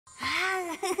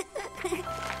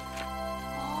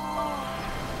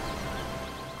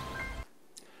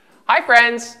Hi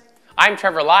friends! I'm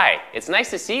Trevor Lai. It's nice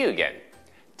to see you again.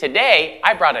 Today,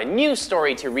 I brought a new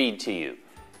story to read to you.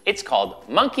 It's called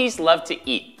Monkeys Love to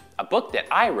Eat, a book that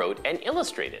I wrote and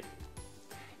illustrated.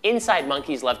 Inside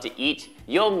Monkeys Love to Eat,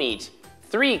 you'll meet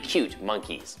 3 cute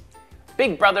monkeys.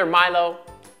 Big brother Milo,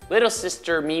 little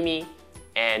sister Mimi,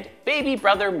 and baby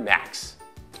brother Max.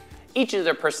 Each of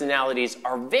their personalities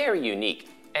are very unique,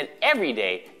 and every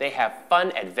day they have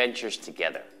fun adventures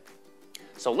together.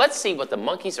 So let's see what the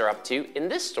monkeys are up to in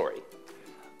this story.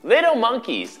 Little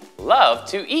monkeys love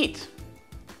to eat.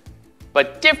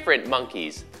 But different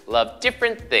monkeys love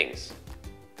different things.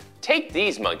 Take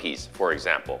these monkeys, for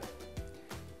example.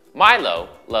 Milo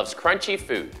loves crunchy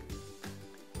food.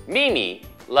 Mimi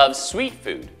loves sweet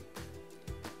food.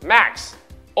 Max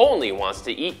only wants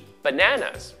to eat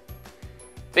bananas.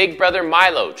 Big brother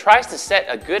Milo tries to set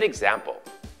a good example.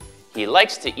 He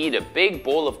likes to eat a big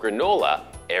bowl of granola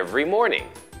every morning.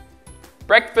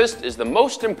 Breakfast is the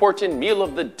most important meal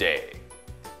of the day.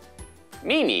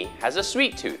 Mimi has a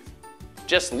sweet tooth.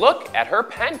 Just look at her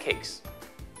pancakes.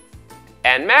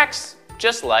 And Max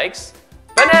just likes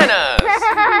bananas.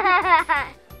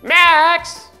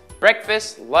 Max!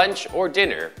 Breakfast, lunch, or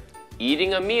dinner,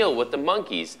 eating a meal with the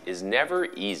monkeys is never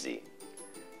easy.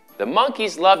 The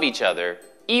monkeys love each other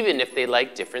even if they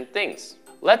like different things.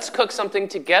 Let's cook something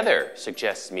together,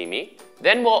 suggests Mimi.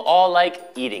 Then we'll all like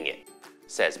eating it,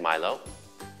 says Milo.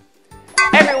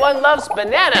 Everyone loves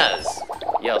bananas,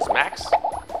 yells Max.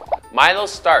 Milo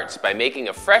starts by making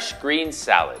a fresh green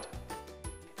salad.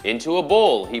 Into a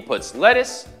bowl, he puts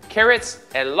lettuce, carrots,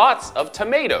 and lots of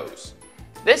tomatoes.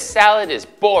 This salad is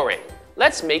boring.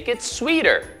 Let's make it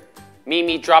sweeter.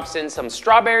 Mimi drops in some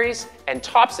strawberries and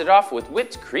tops it off with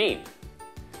whipped cream.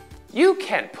 You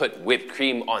can't put whipped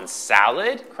cream on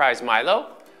salad, cries Milo.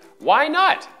 Why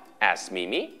not? Asks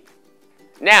Mimi.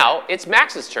 Now it's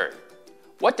Max's turn.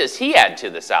 What does he add to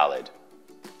the salad?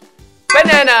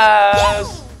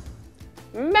 Bananas!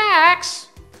 Max!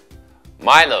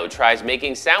 Milo tries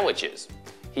making sandwiches.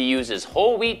 He uses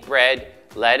whole wheat bread,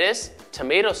 lettuce,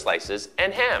 tomato slices,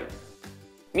 and ham.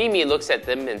 Mimi looks at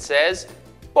them and says,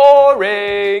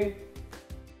 boring!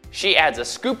 She adds a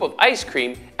scoop of ice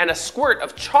cream and a squirt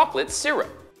of chocolate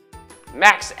syrup.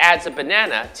 Max adds a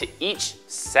banana to each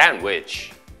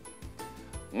sandwich.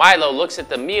 Milo looks at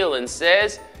the meal and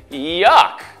says,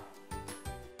 yuck!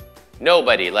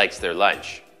 Nobody likes their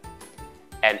lunch.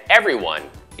 And everyone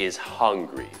is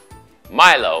hungry.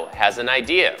 Milo has an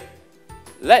idea.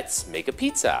 Let's make a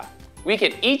pizza. We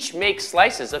can each make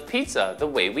slices of pizza the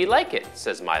way we like it,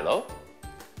 says Milo.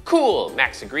 Cool,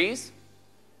 Max agrees.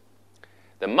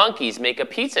 The monkeys make a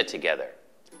pizza together.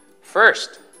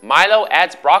 First, Milo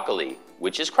adds broccoli,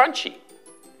 which is crunchy.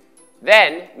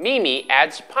 Then, Mimi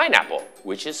adds pineapple,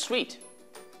 which is sweet.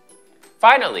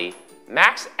 Finally,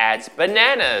 Max adds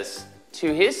bananas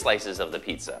to his slices of the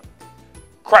pizza.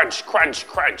 Crunch, crunch,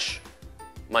 crunch,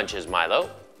 munches Milo.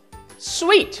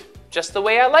 Sweet, just the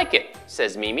way I like it,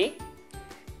 says Mimi.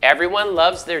 Everyone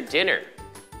loves their dinner.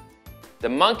 The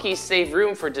monkeys save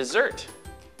room for dessert.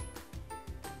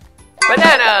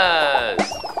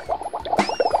 Bananas!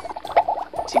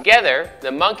 Together,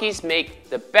 the monkeys make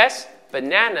the best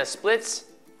banana splits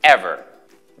ever.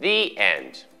 The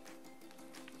end.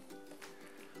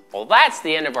 Well, that's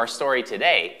the end of our story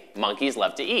today. Monkeys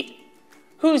love to eat.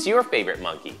 Who's your favorite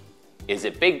monkey? Is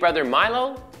it big brother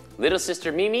Milo, little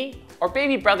sister Mimi, or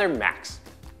baby brother Max?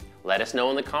 Let us know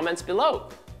in the comments below.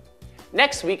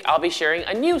 Next week, I'll be sharing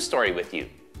a new story with you.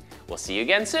 We'll see you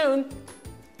again soon.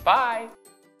 Bye.